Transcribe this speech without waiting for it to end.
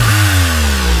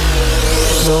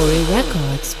Glory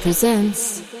Records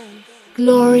presents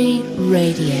Glory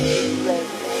Radio.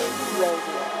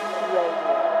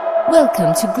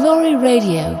 Welcome to Glory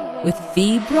Radio with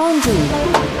Vibronji.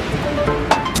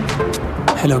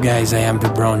 Hello guys, I am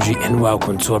Vibronji and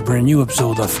welcome to a brand new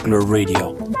episode of Glory Radio.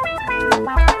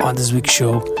 On this week's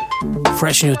show,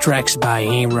 fresh new tracks by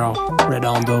Imro,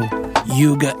 Redondo,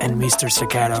 Yuga and Mr.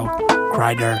 Staccato,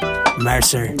 Kryder,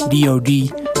 Mercer,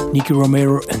 D.O.D., Nicky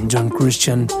Romero and John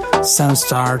Christian,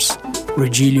 Sunstars,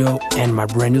 Regilio, and my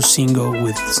brand new single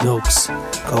with Snooks,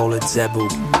 called Zebu.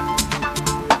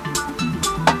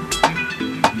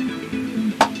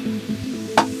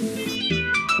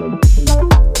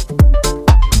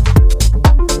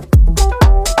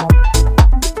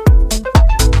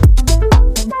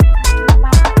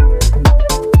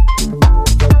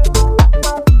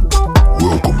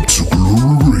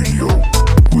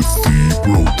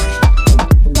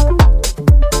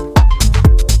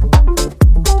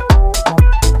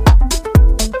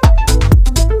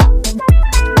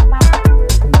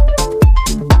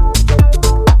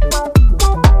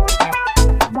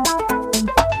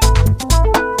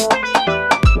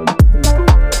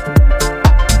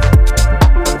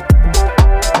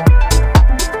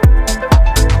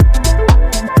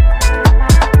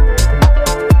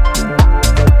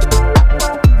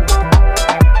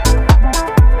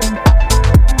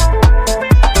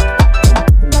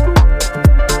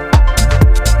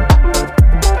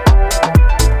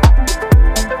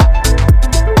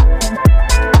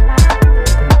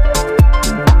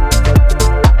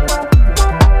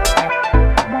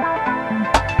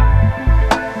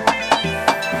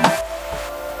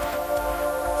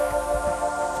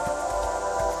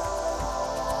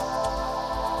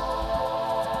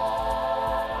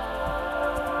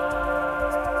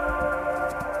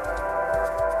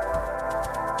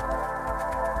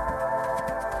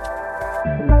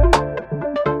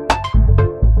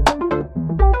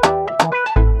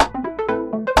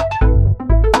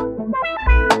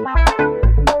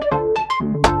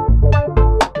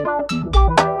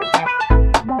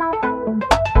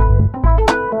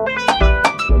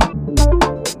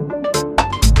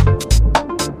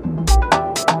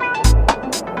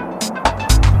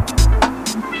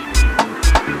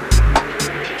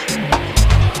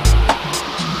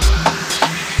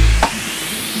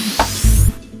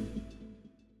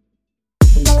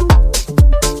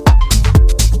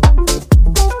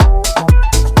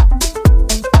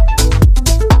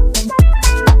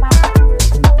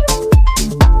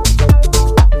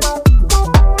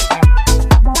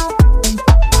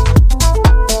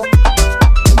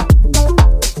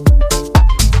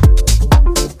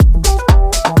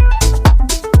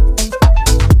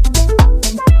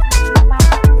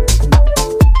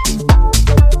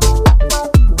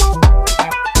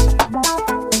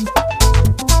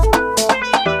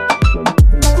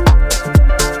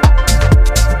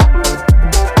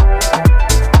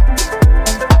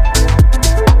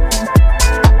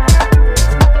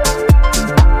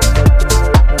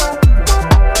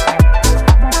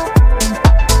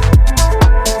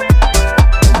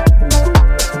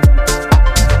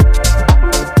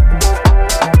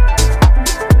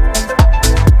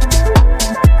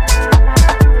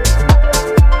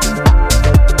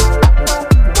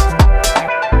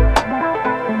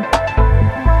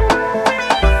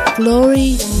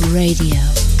 Glory Radio.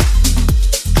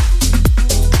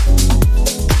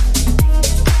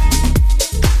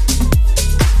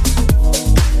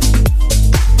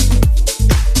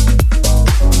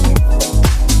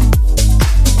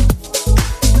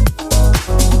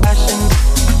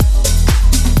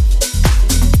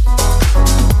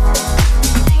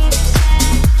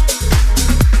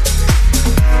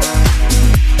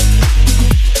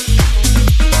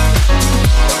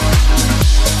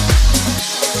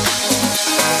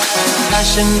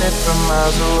 Passionate from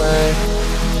miles away,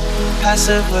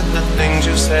 passive with the things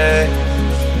you say,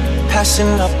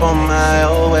 passing up on my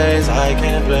always. I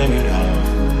can't blame you,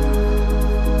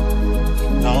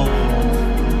 no.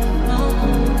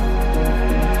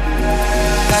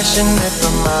 Passionate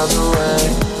from miles away,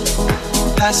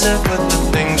 passive with the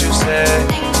things you say,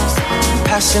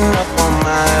 passing up on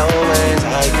my always.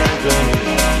 I can't blame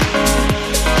you.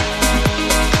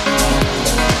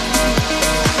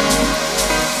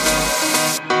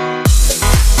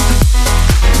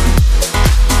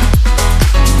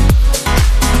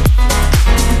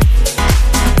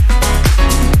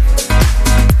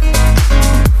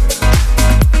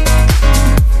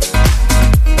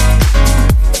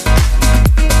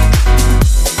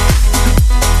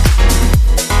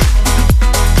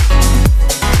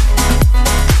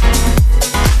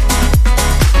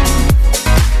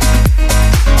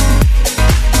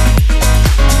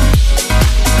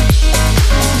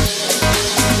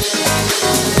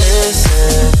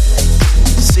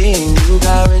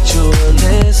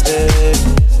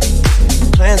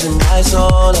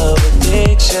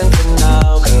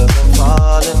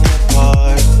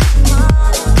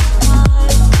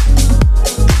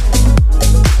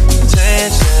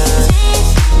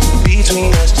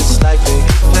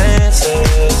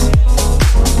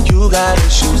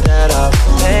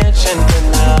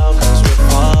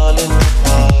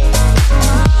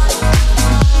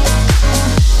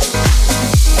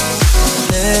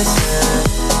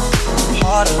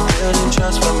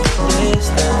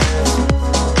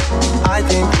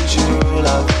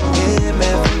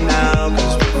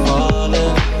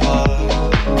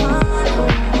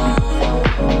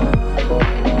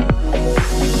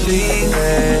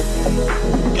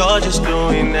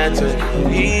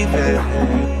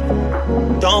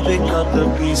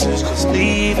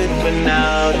 slipping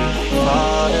out and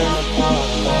falling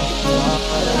apart.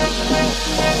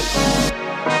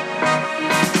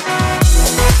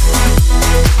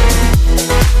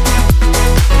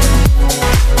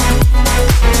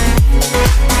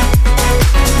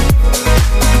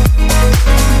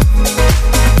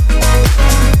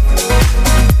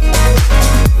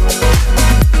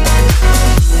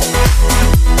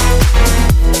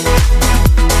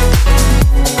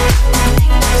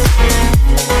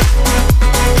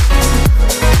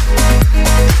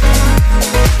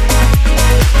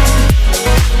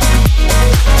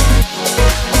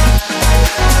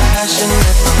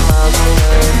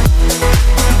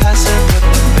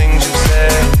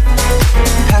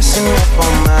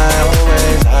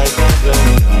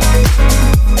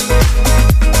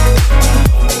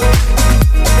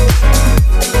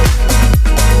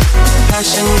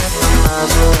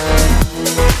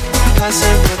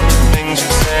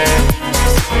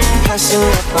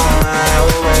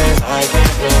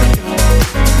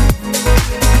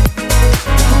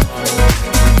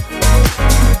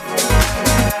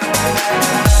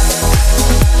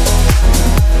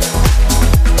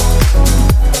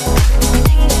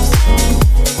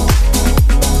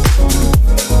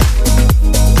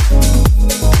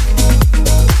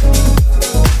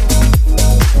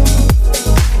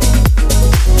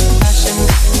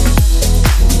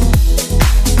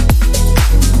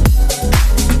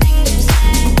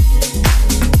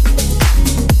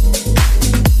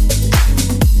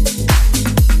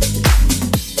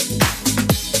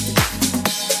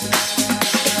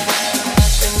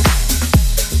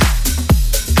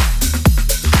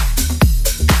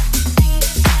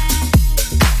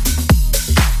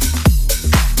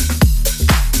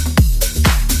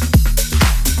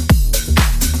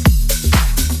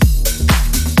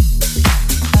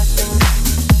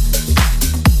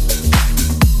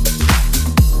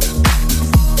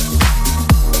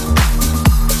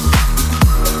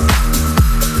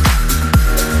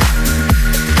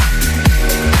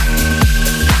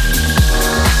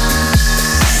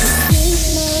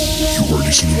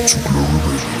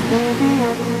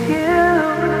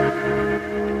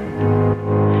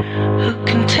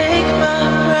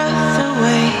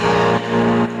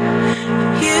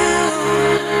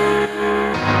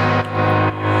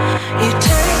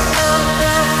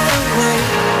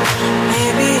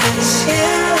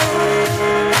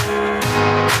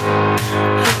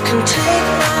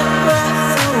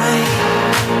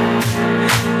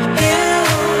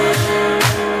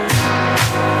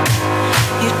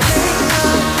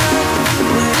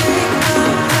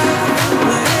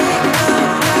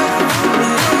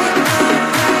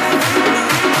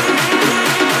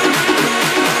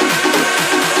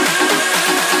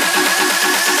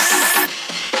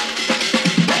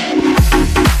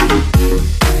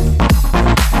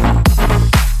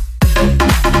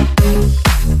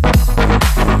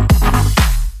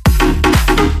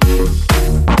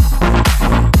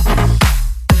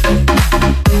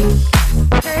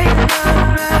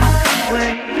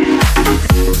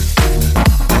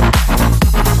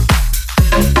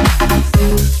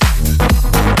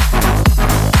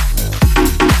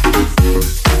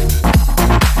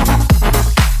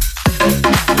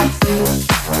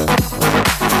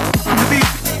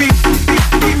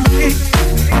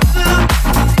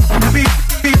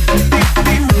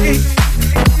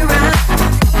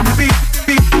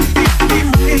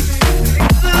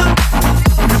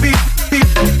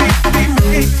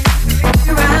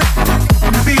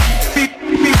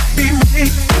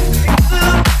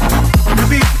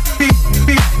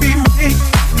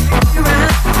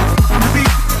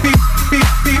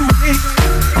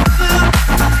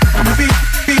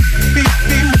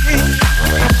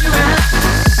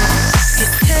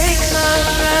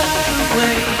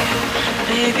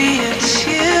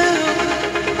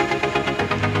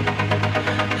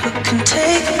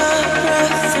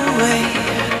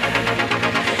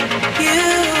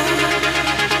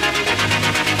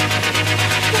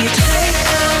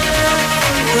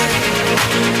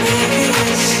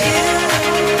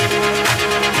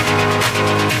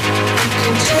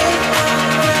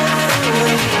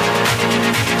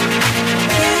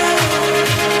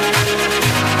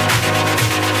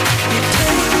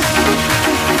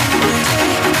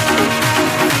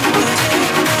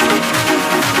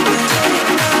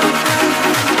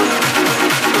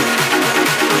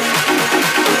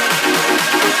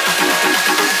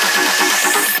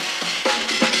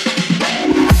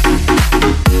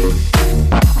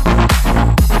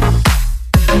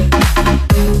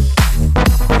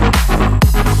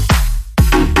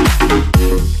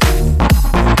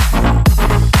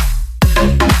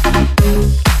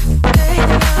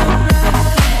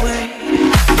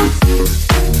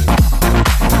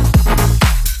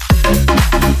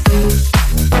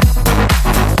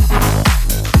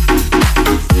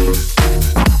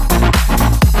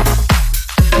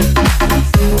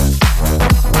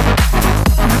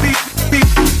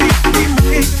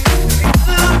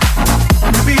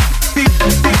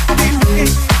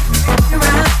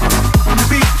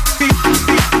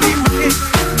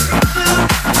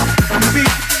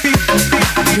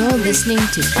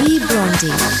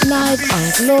 Brandy, live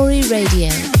on Glory Radio.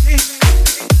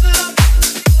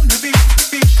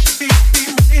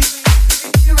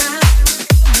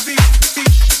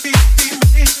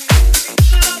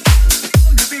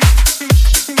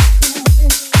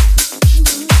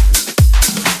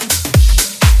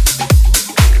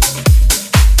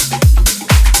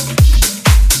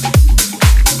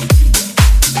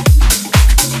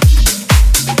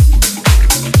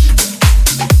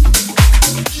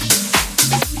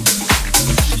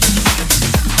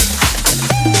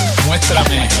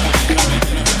 Muéstrame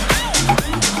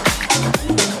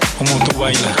cómo tú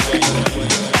bailas.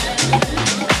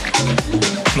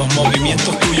 Los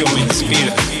movimientos tuyos me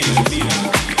inspiran.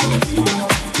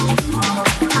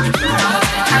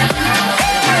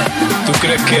 ¿Tú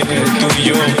crees que tú y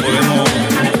yo podemos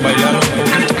bailar un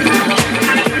poquito?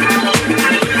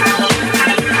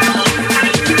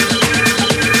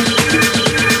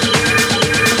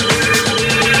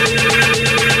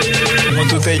 ¿Cómo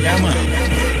tú te llamas?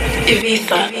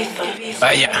 Ibiza.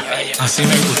 Vaya, así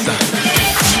me gusta.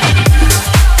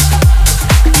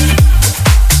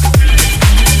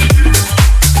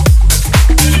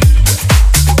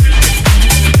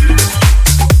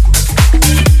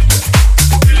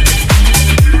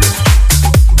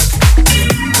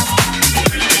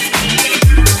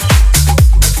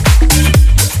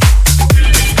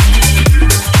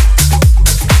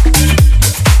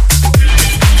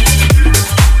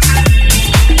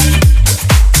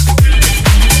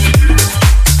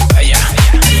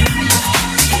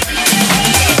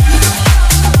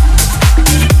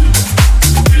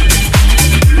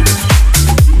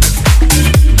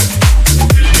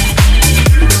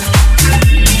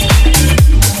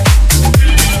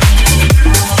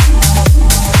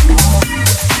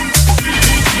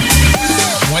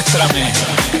 Muéstrame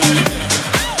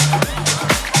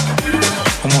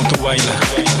cómo tú bailas.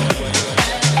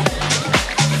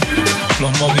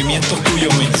 Los movimientos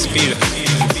tuyos me inspiran.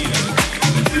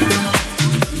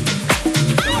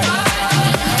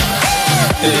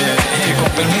 Con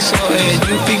permiso,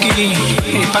 you speak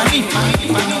Spanish?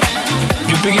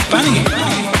 You speak Spanish?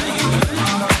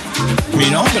 Mi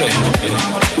nombre.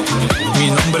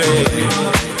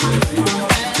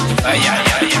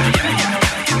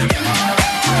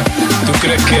 ¿Tú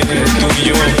crees que tú y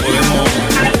yo podemos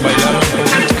bailar un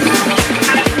poquito?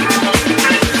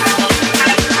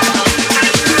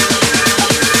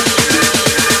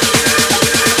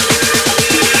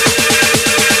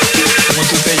 ¿Cómo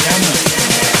tú te llamas?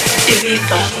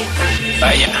 Ibiza.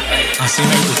 Vaya, así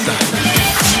me gusta.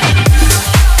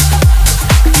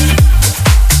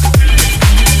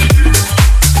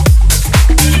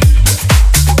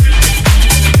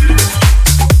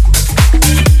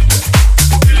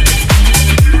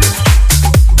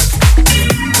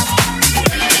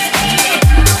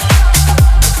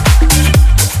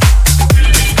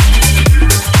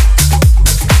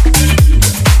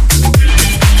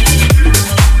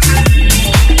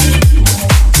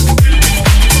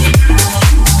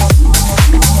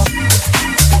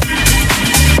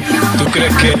 ¿Tú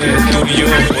crees que tú y yo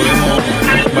podemos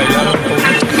bailar un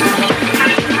poquito?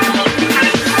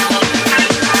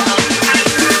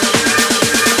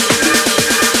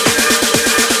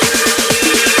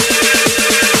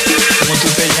 ¿Cómo tú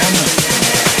te llamas?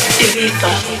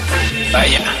 Ibiza.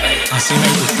 Vaya, así me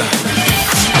gusta.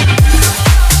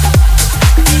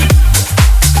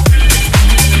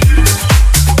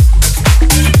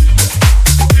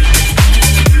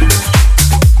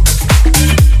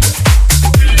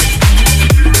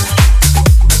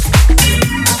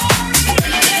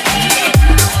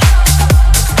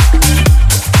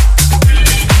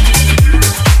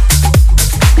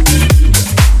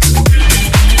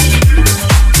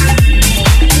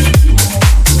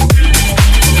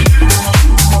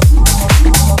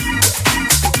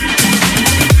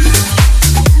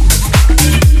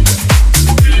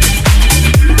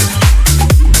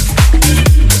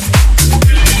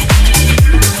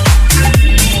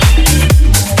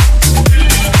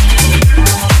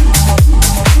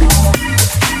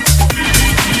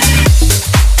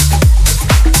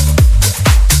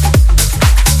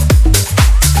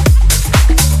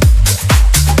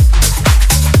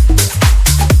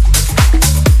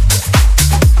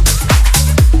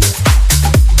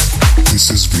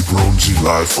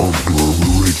 Live on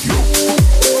Glory Radio.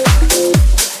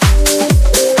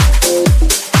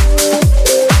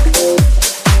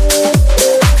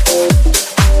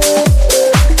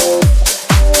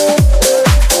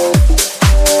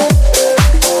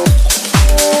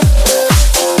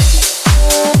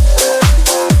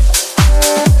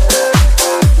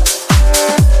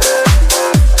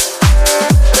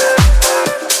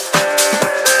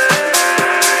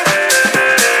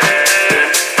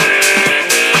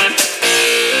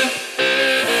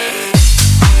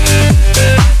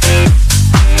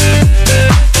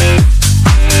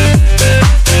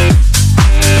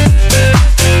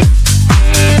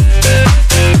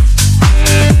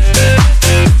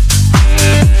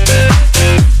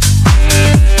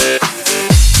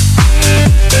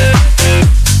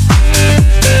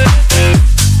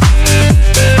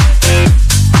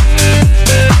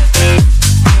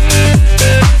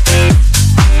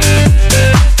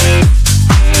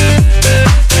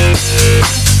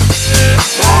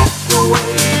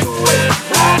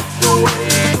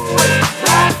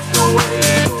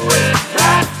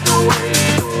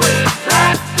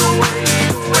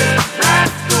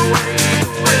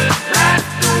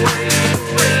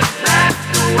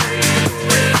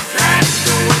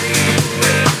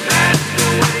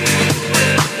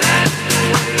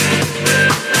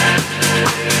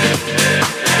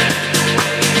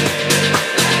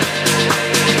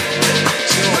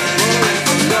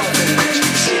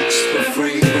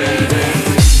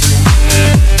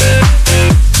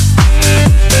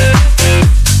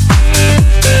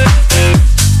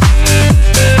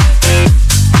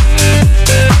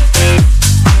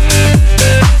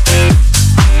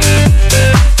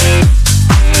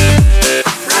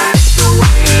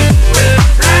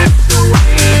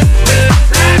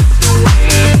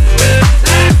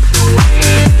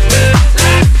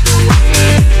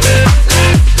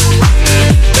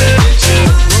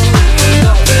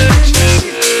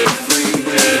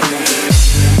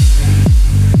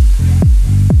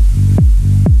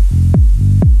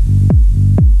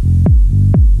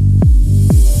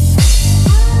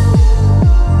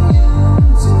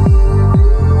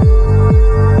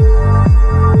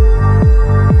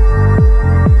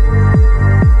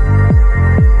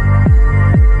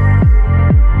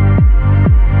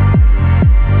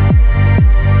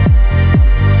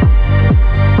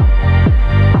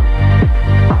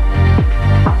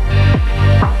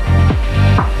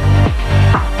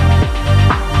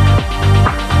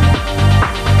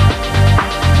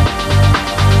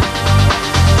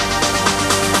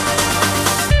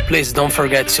 Please don't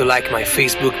forget to like my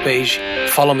Facebook page,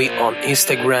 follow me on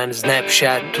Instagram,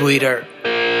 Snapchat, Twitter,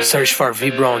 search for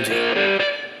Vibrondi.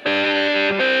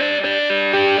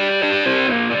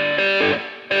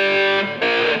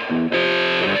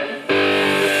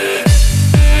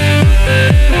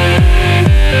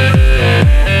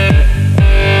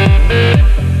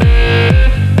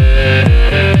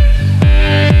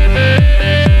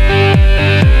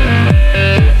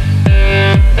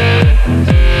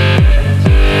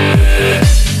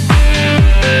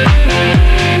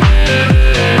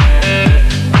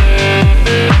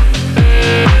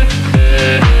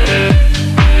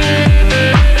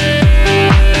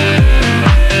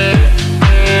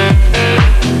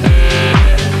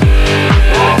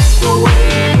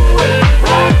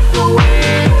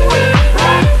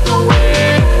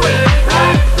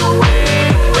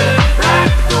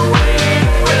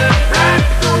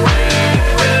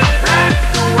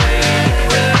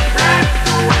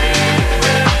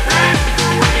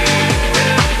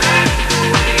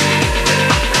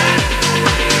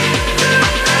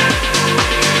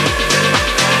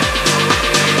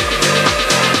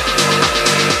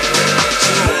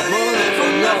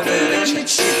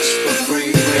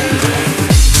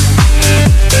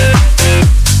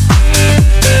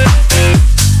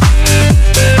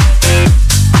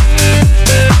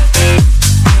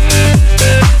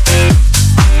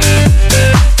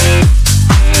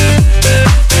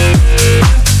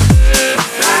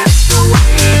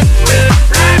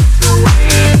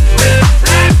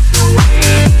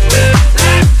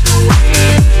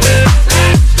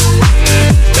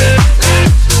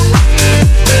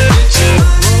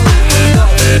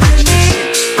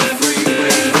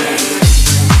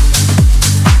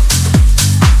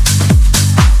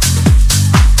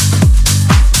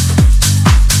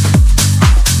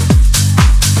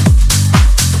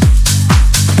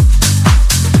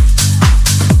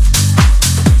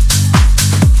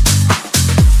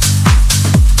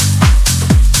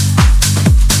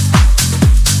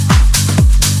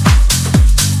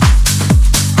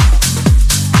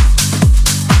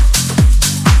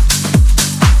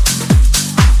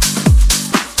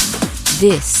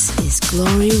 This is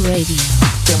Glory Radio.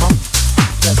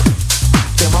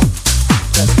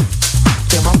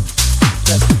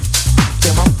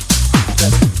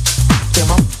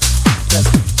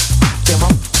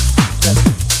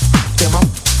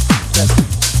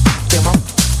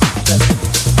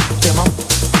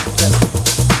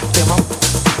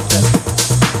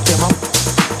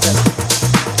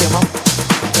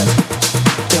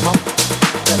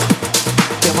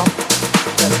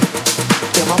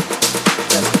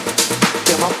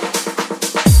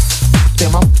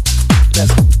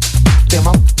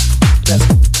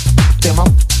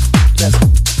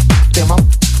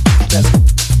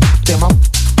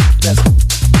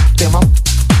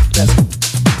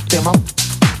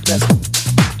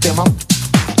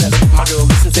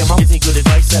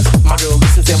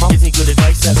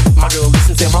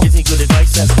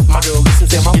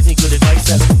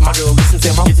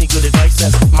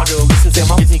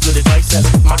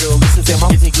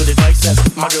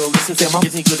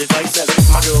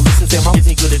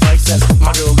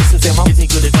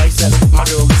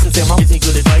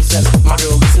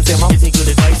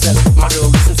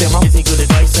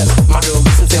 My girl,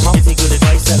 this is them.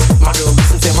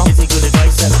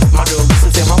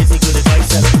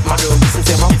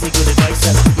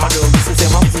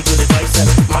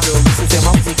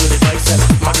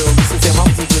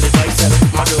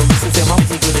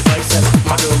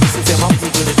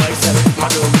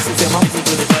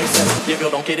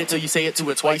 get it till you say it to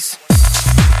it twice.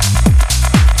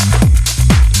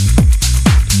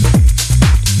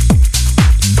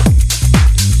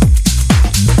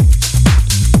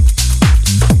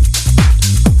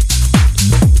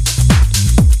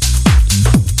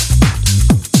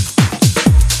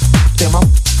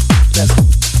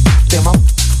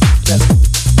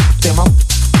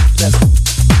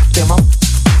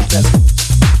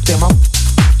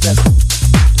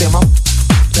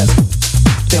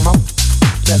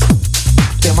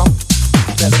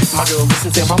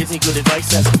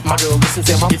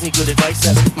 Gives me good advice.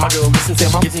 My girl listens to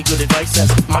gives me good advice.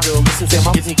 My girl listens to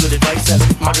gives me good advice.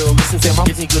 My girl listens to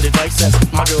gives me good advice.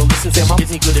 My girl listens to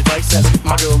gives me good advice.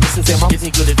 My girl listens to gives me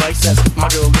good advice. My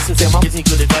girl listens to gives me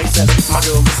good advice. My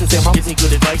girl listens to gives me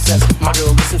good advice. My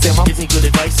girl listens to gives me good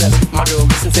advice. My girl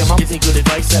listens to gives me good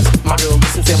advice. My girl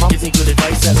listens to gives me good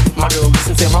advice. My girl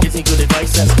listens to gives me good advice. My girl listens to gives me good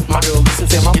advice. My girl listens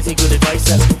to gives me good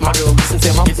advice. My girl listens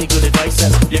to gives me good advice.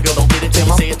 Your girl don't get it till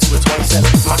you say it to her twice.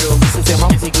 My girl listens to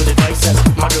gives me good advice.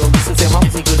 My girl listens to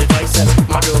gives me good advice.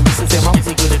 My girl listens to gives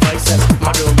me good advice. My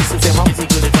girl listens to gives me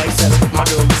good advice. My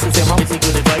girl listens to gives me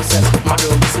good advice. My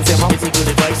girl listens to gives me good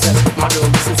advice. My girl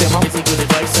listens to gives me good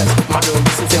advice. My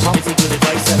girl listens to gives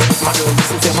me good advice. My girl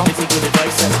listens to gives me good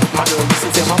advice. My girl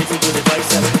listens to gives me good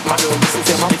advice. My girl listens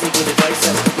to gives me good advice.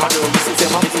 My girl listens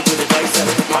to gives me good advice.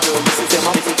 My girl listens to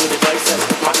gives me good advice.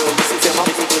 My girl listens to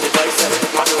gives me good advice.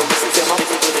 My girl listens to gives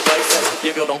me good advice.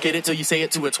 Your girl don't get it till you say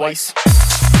it to her twice.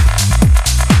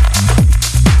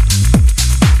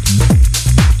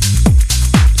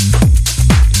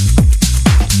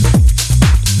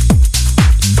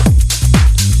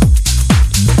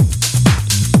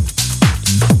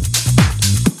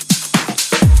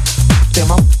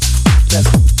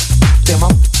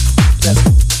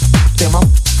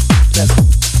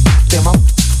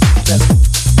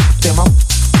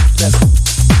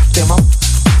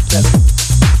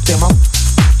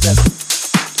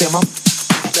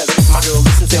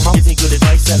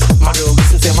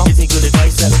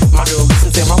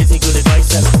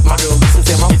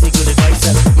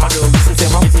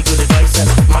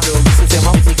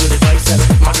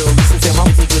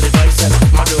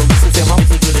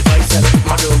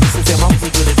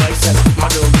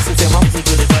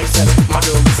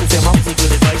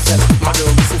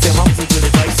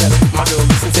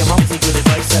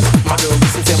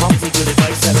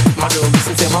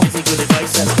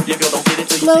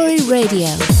 Glory Radio.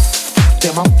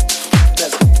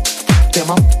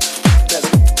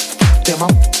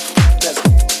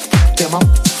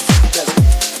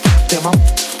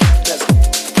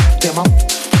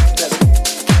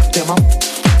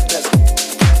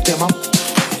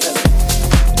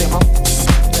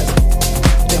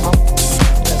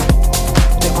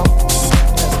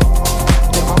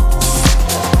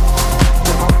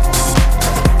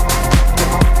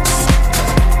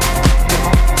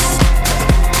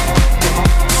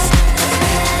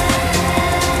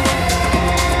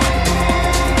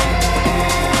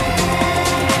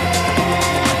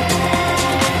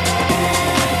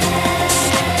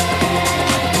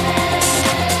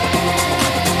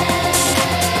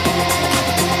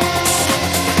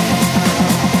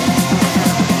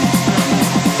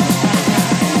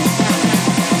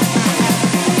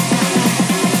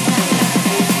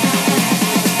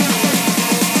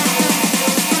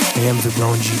 I am the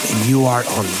Brown G, and you are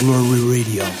on Glory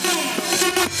Radio.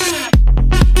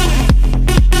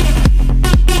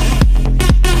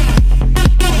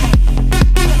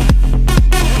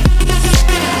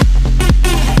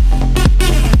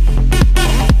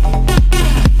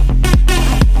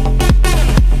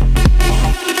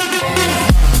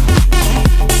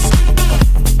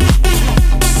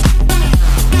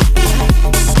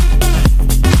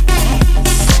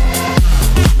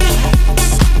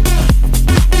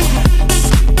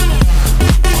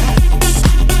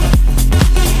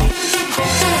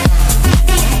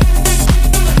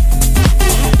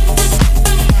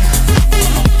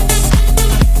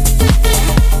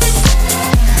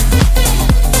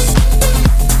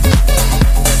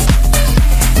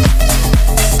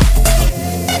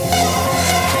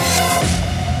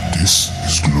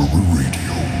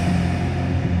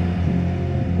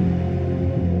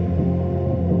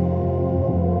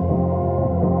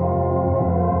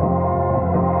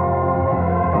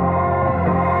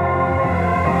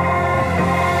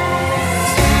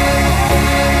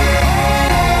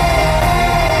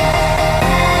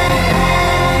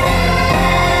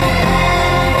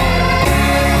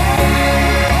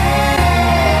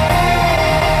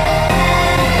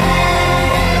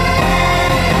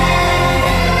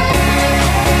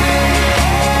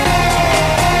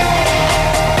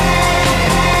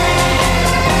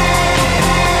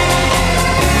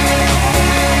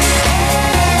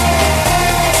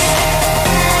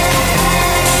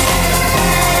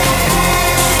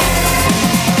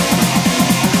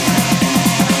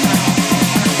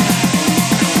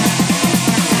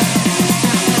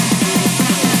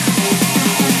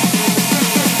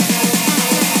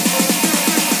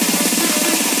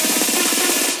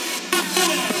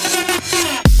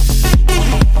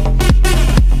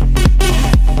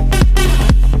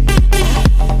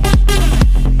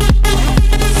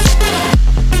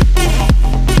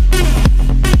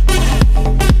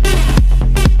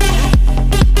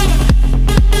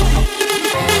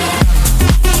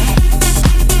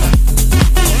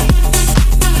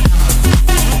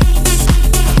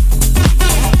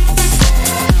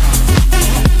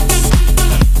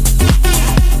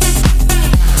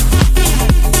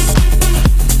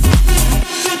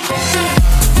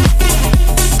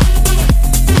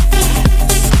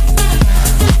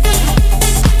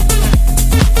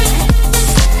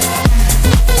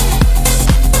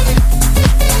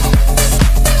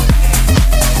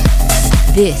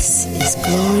 This is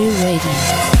Glory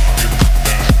Radio.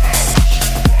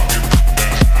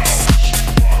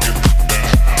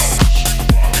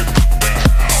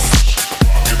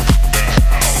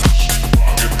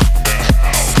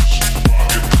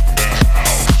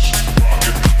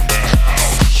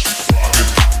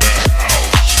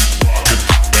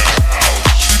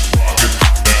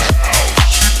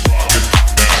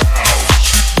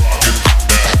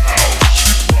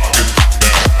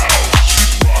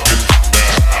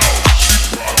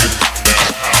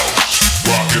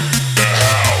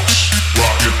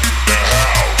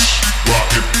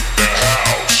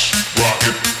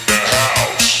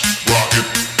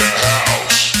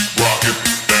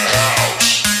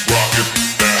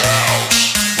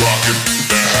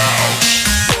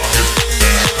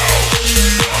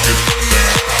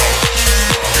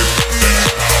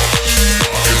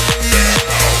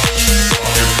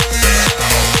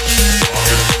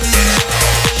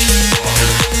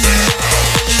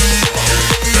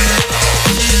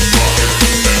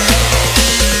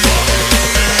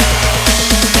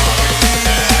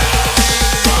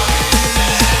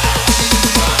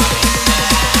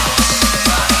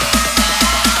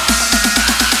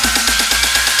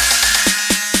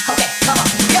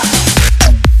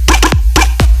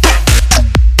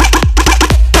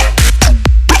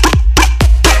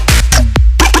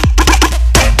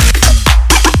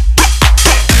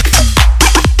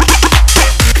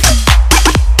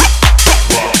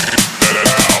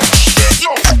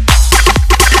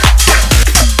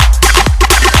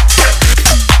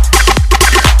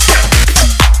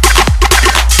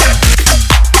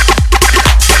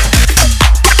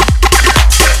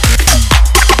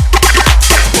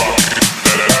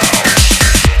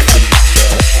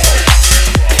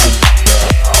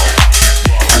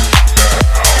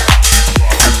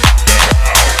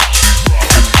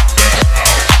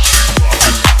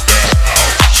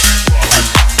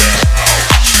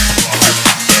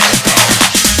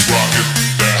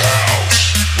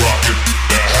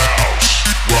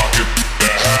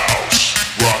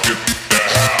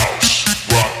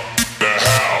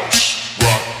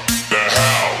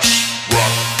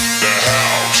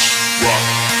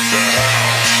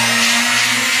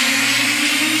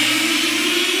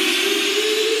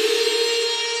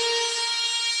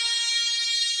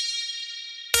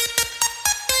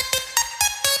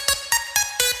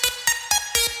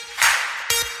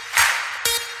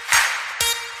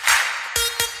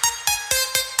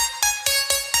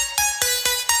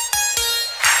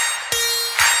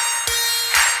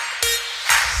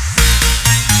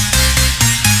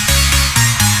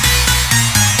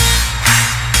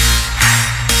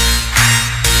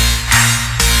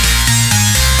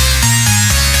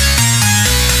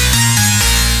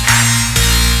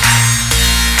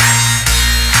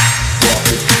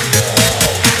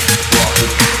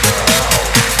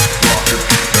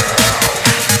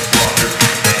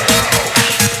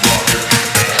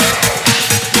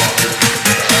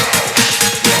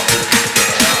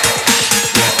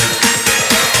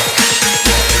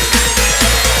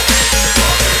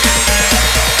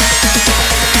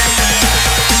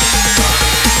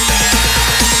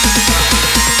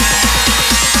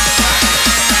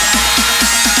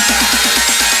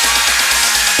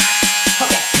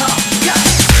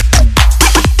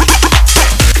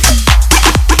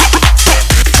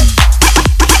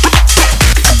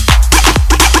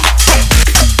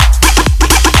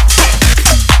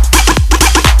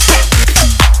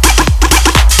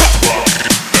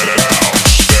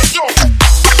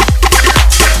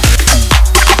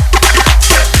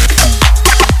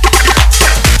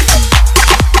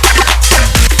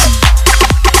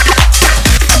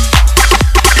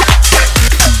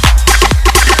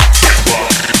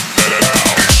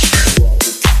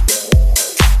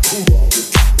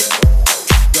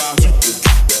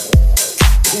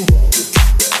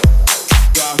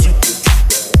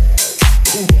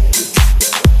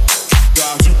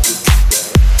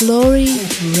 Glory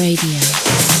Radio.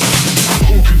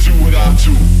 Who can do what I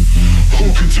do? Who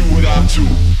can do what I do?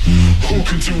 Who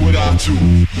can do what I do?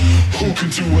 Who can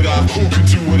do what I? Who can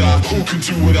do what I? Who can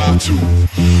do what I do?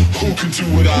 Who can do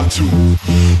what I do?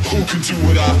 Who can do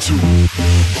what I do?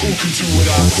 Who can do what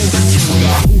I? Who can do what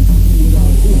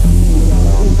I?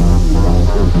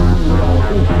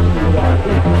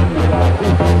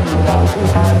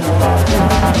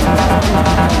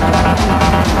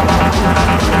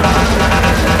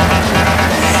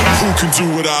 Who can do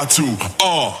what I do?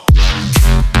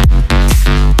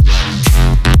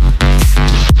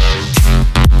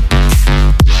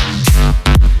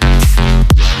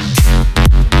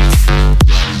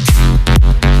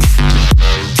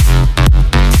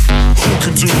 Who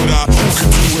can do what I? Who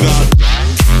can do what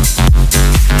I?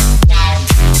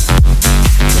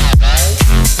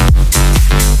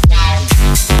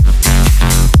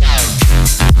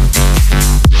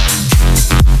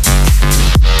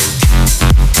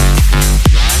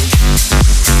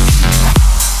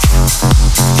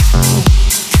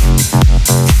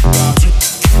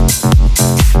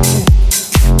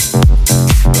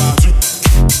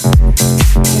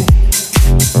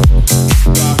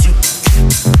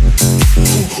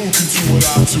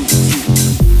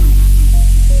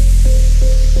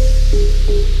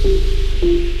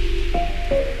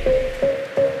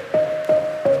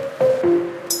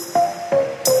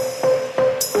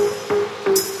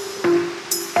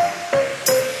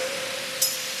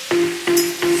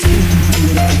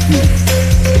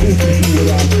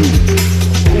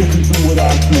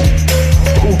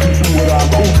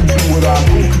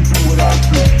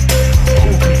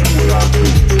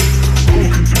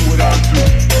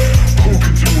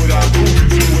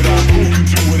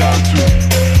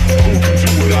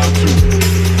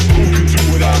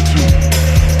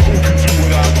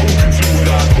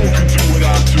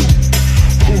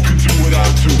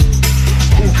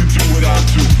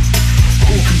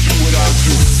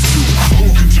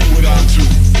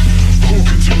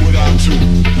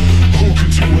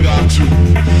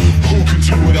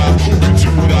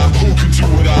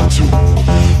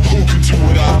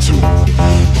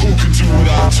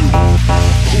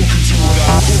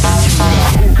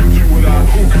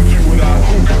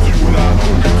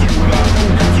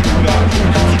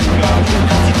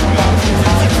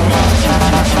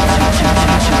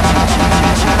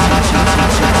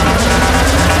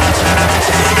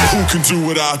 can do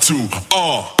what I do? Who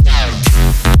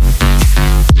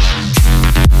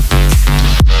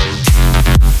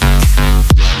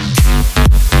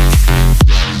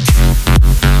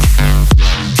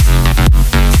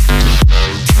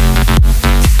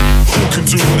can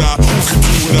do what I? Who can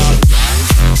do what I?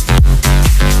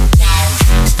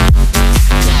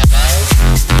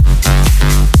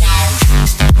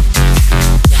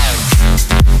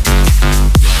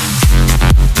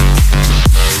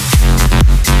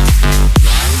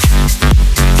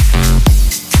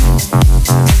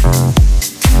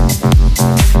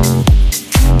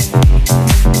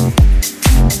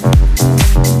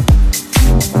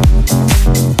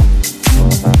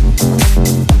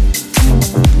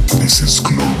 This is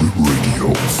Glory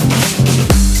Radio.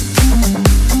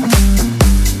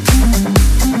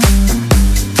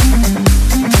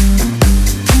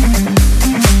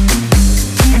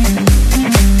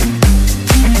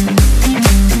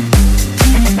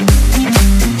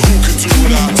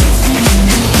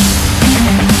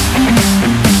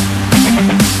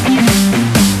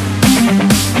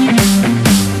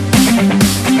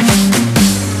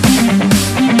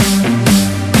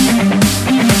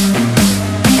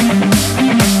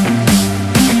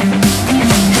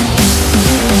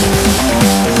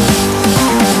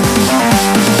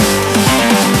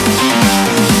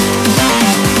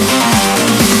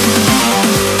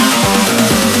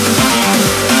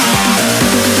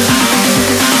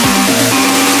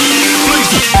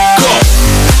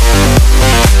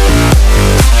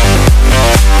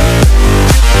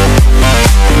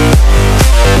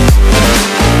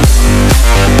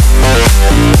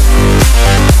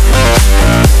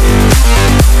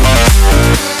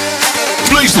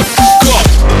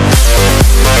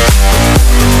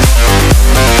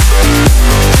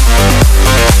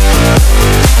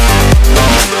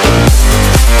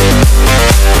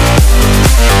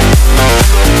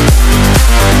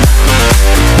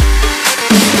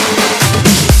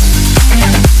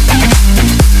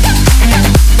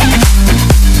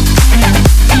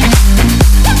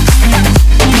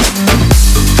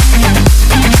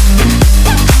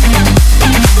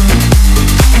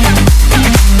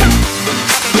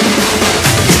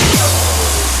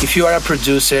 If you are a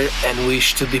producer and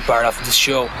wish to be part of the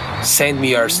show, send me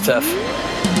your stuff.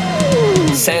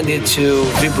 Send it to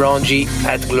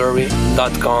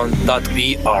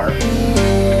vibrongi@glory.com.br.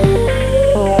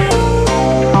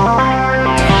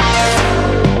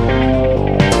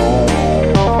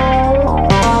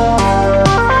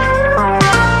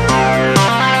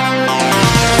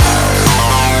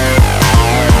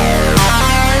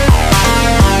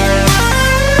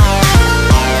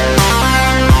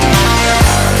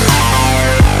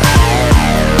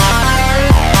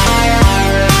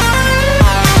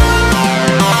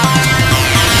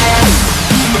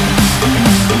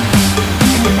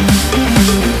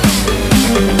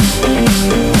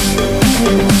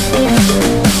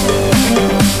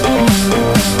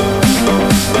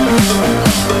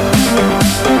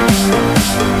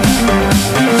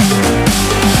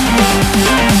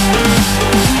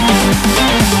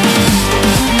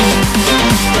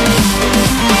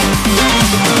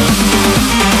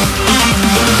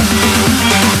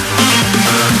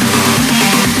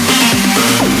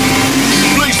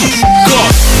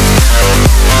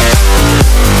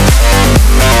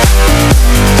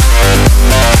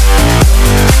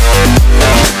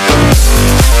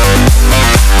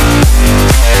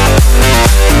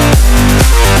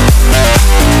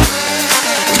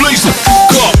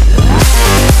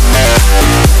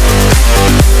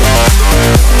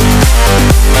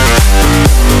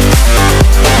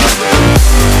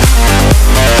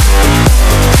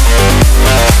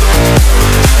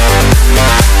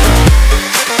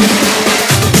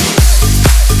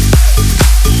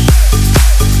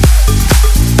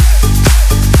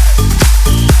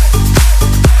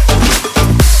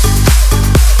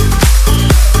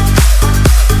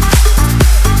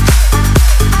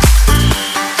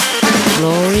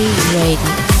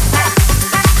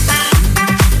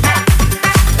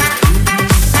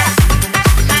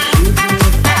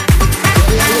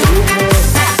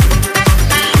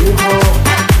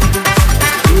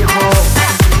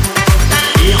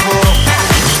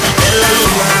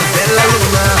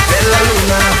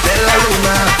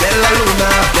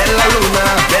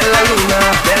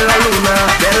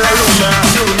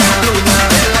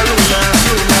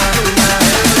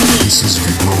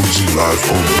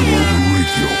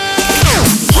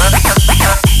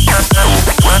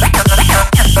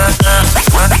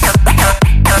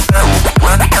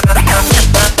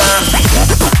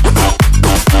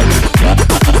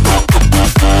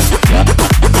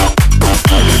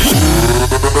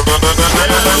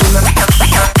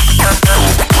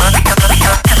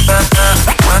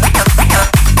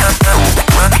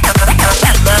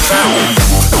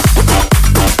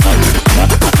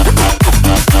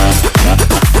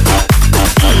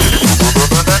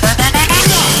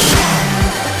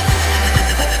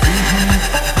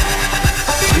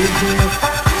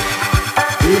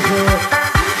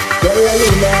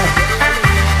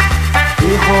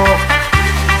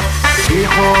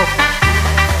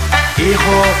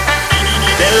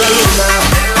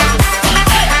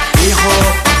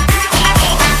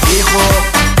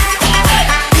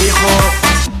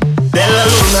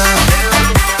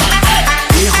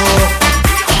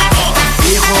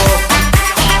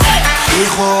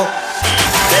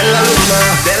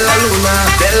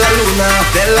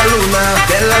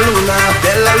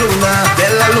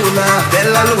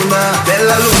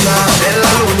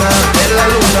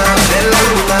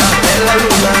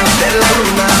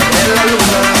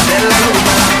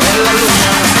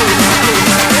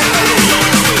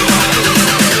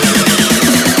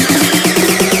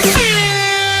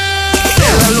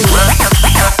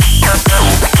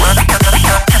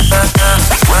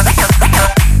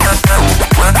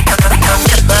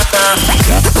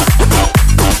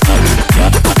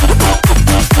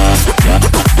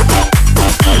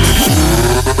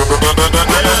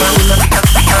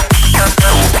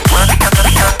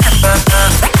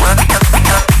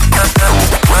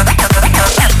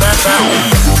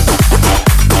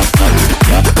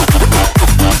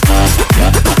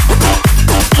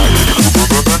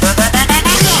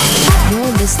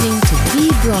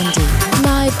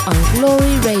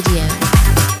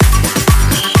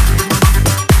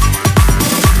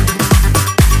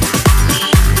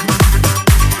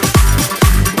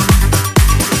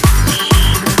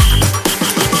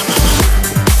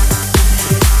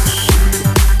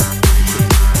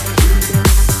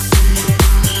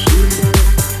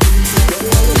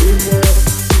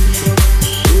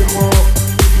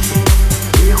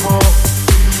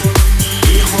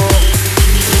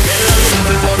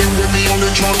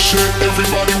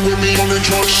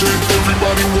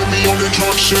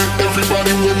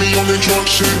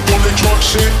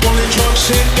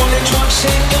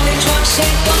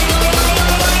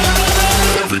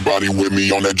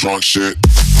 Drunk shit.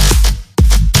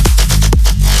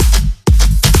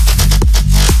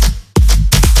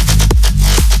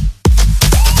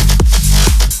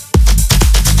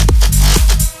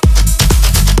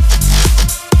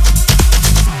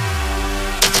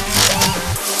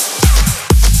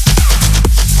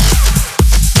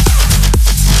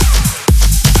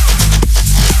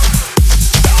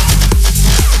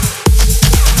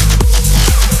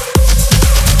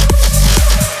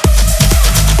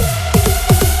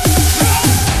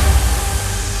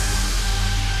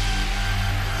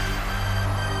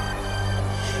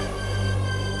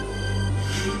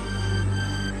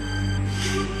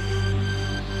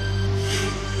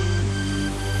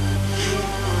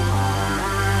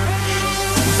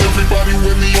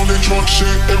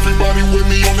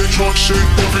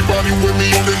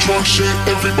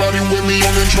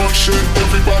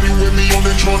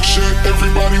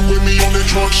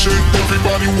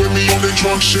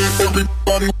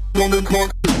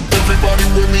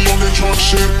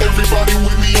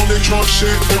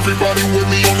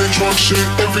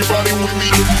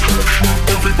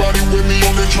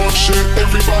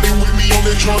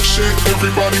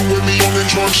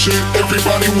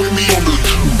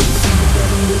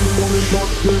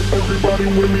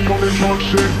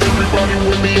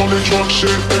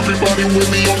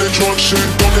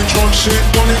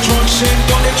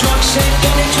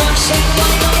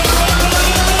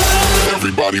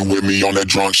 Everybody with me on that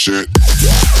drunk shit.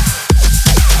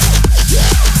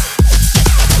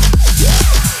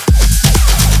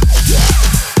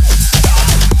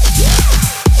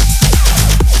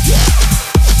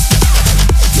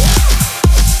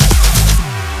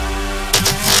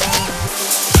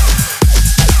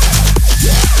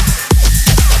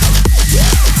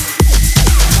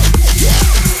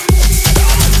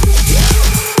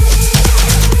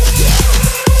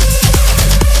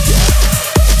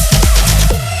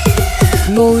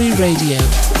 Glory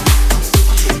Radio.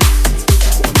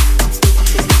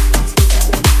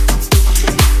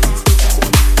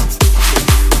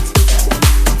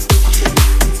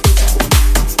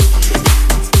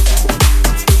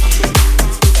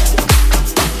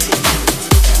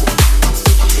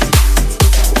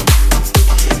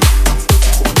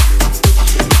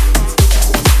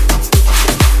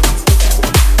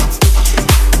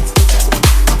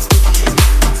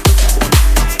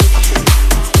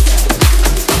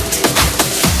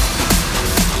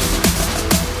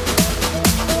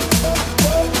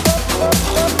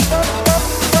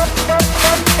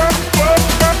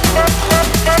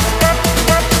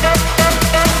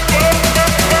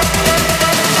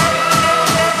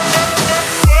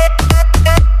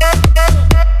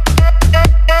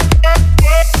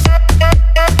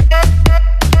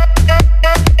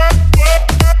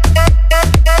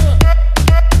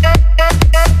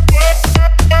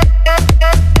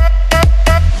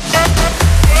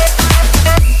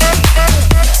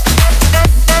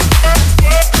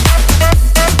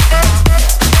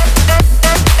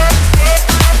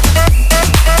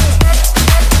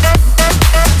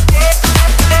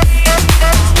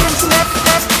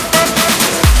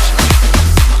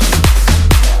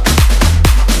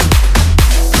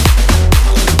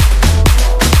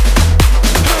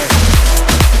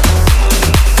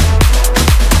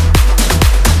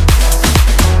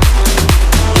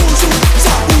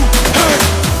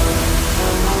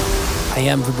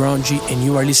 am Vibronji and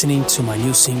you are listening to my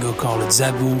new single called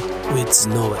Zabu with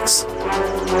Snowex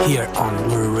here on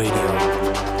Glory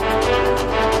Radio.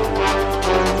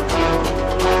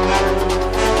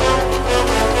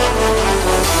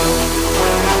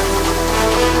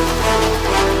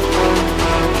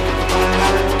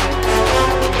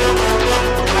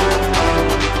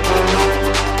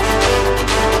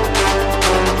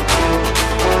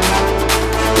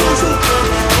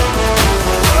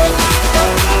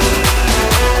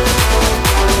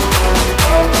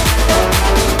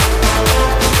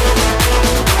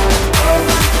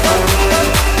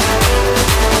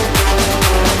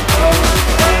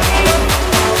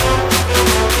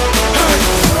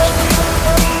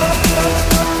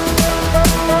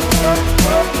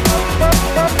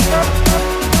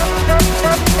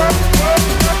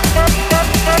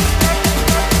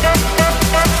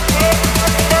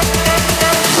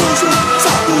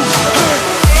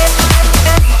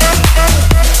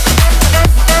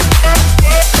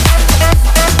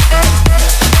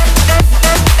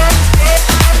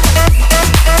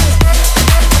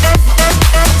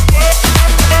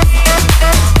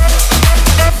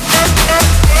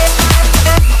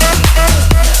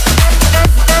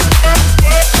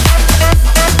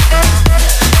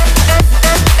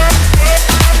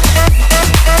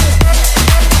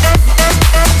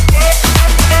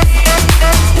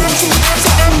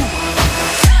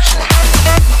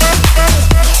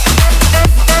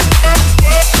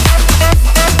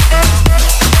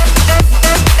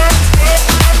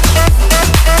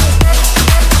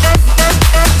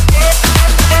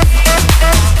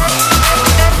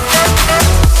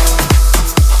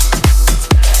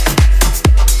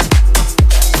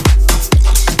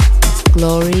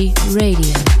 Glory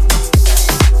Radio.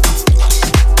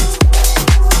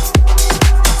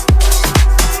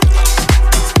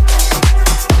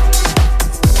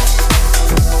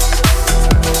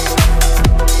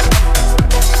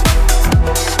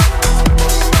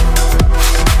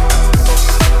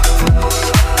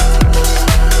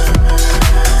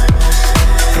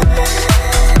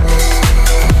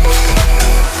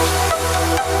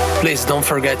 Please don't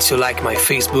forget to like my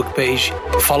Facebook page,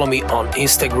 follow me on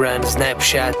Instagram,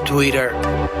 Snapchat, Twitter,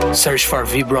 search for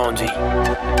Vibronji.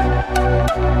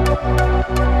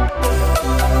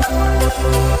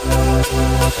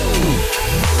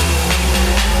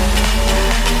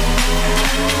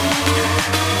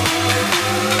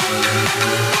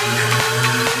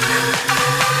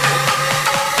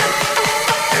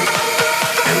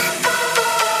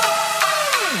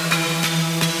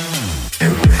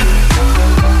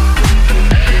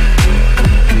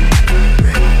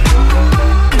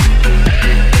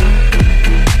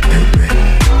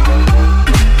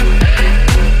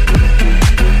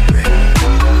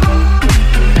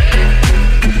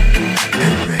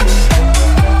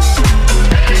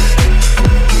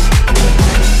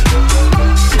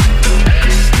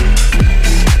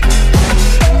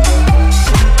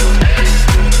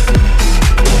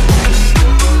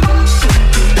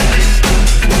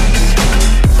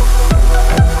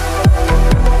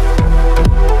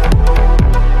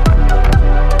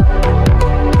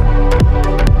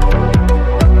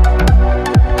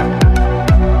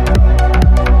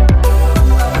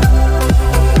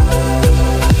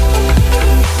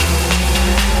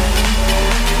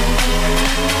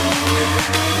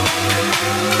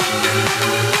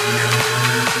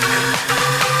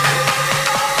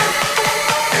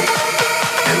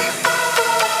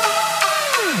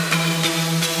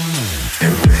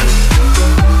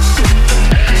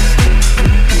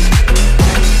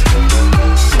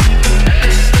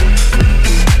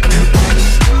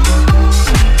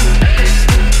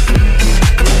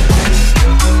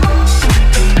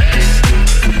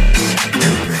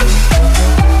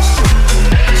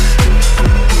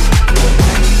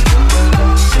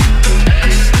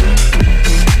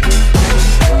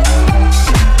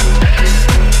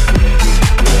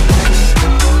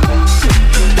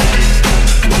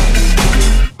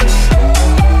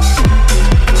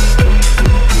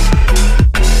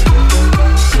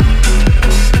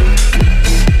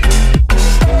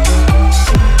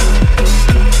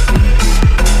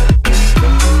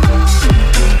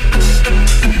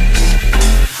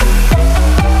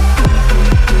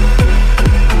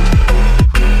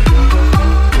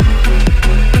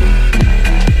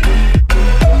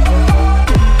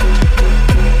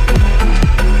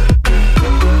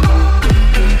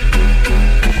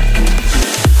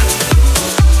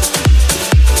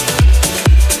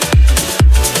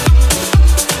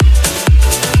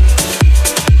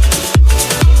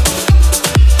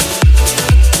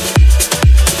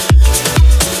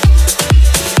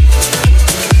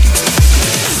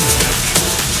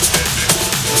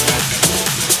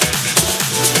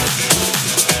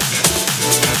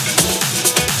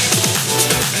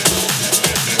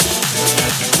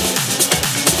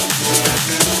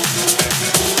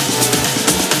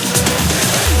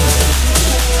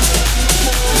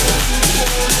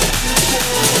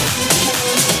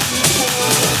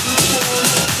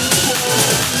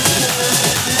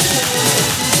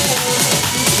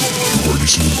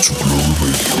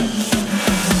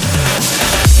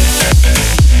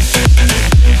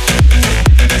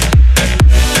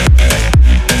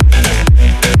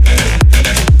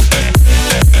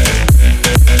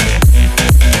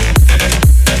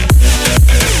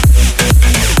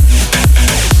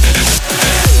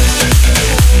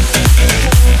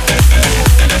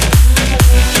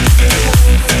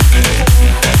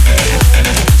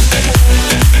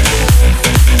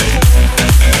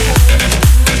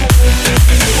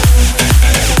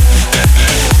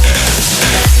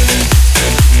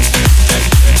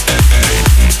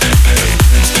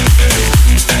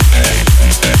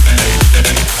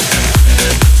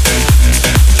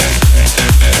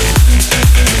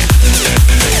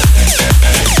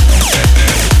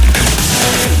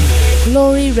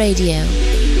 Radio.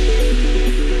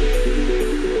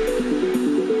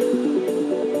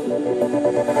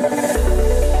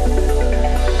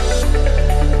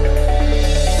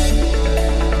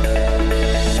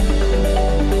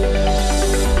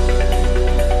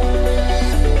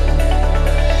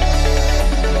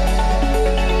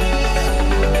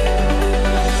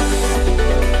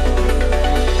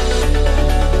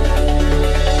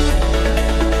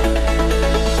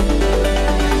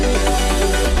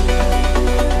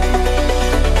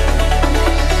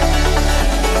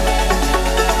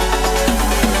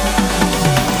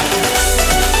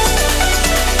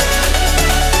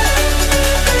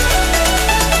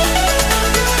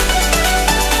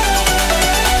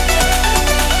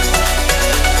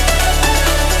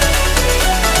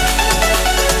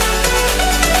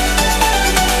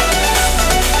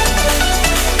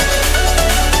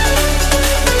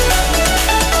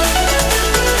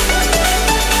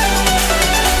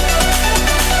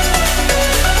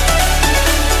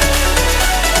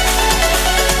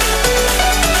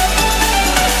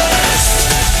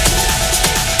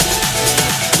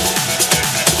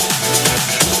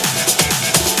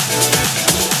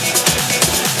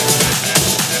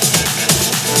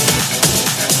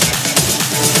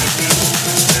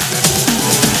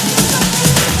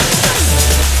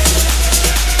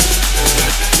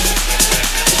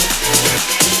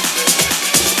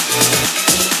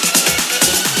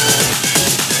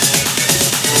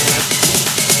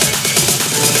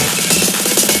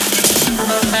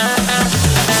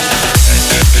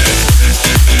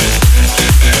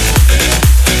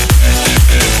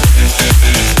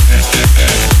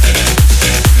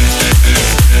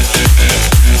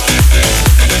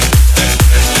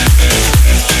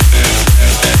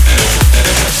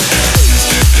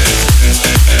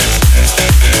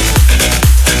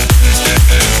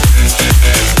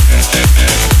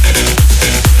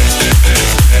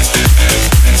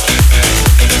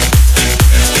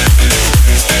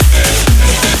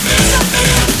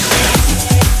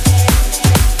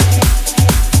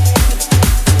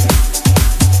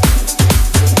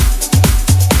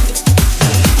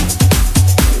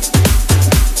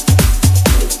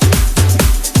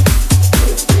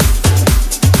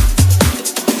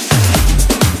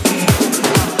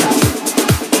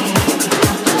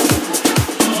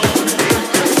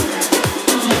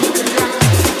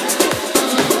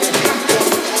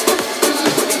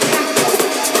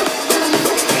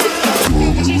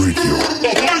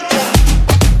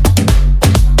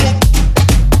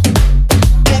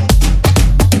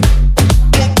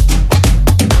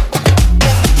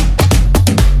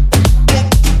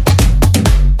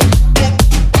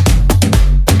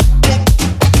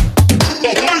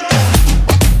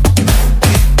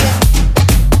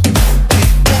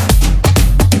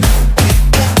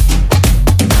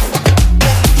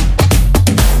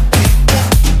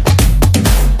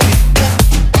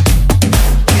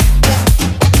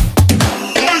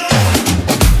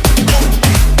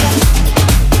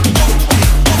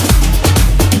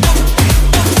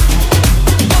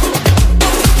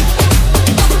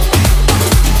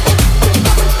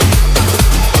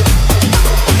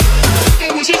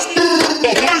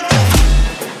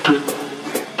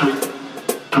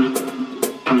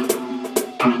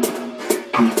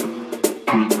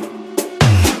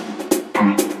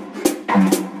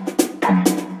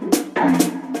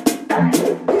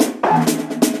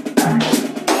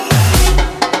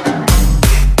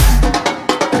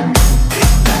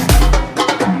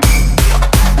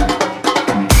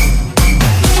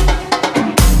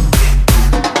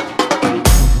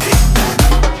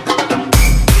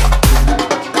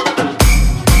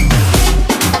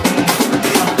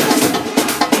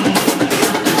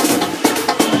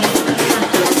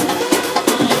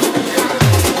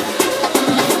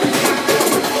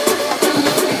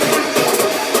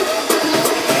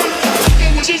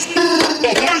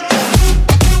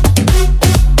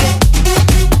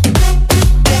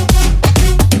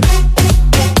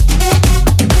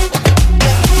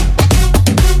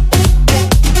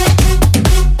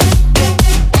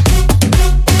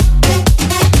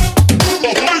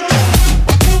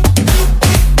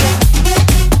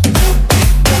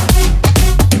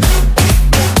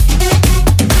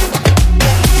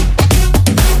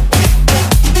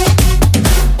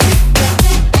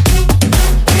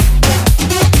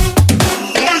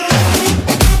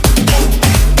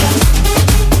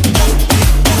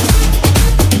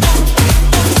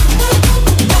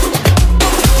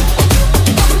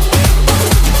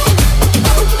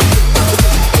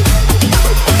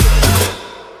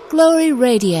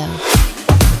 Radio.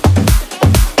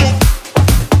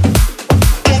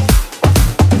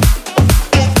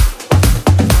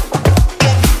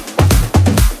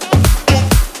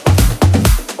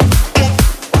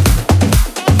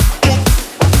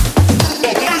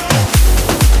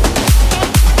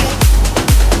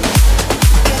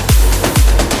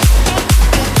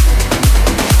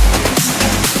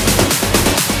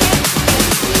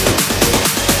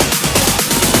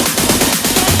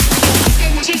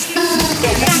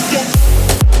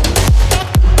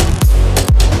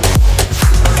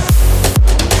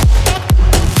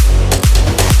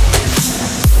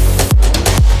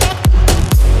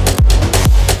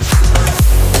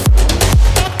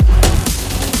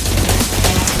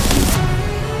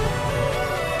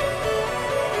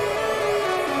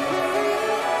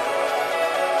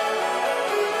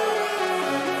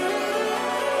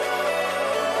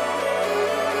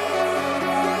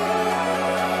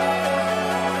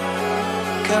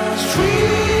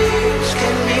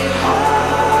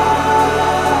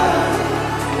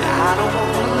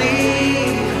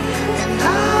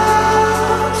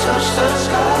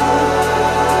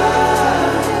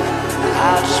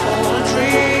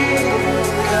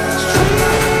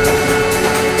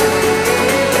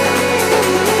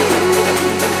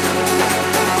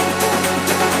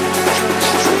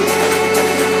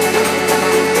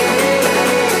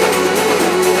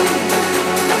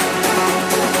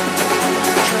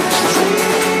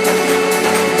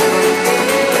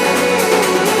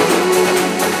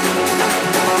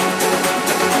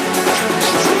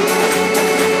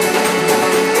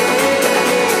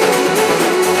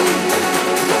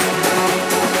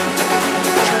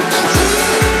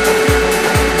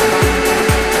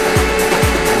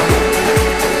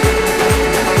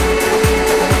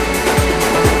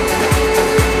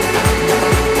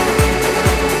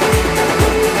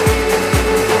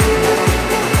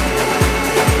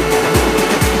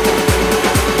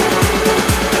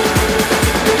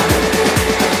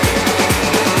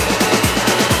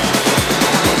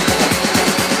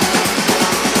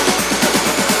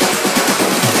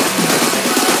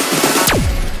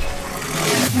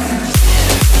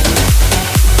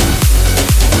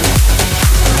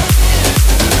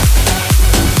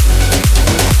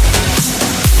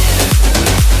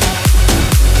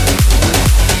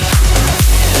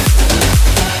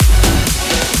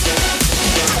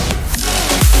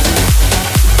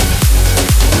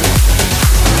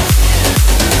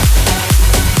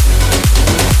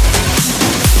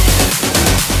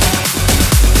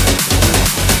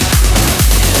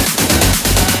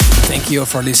 Thank you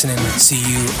for listening. See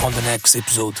you on the next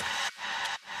episode.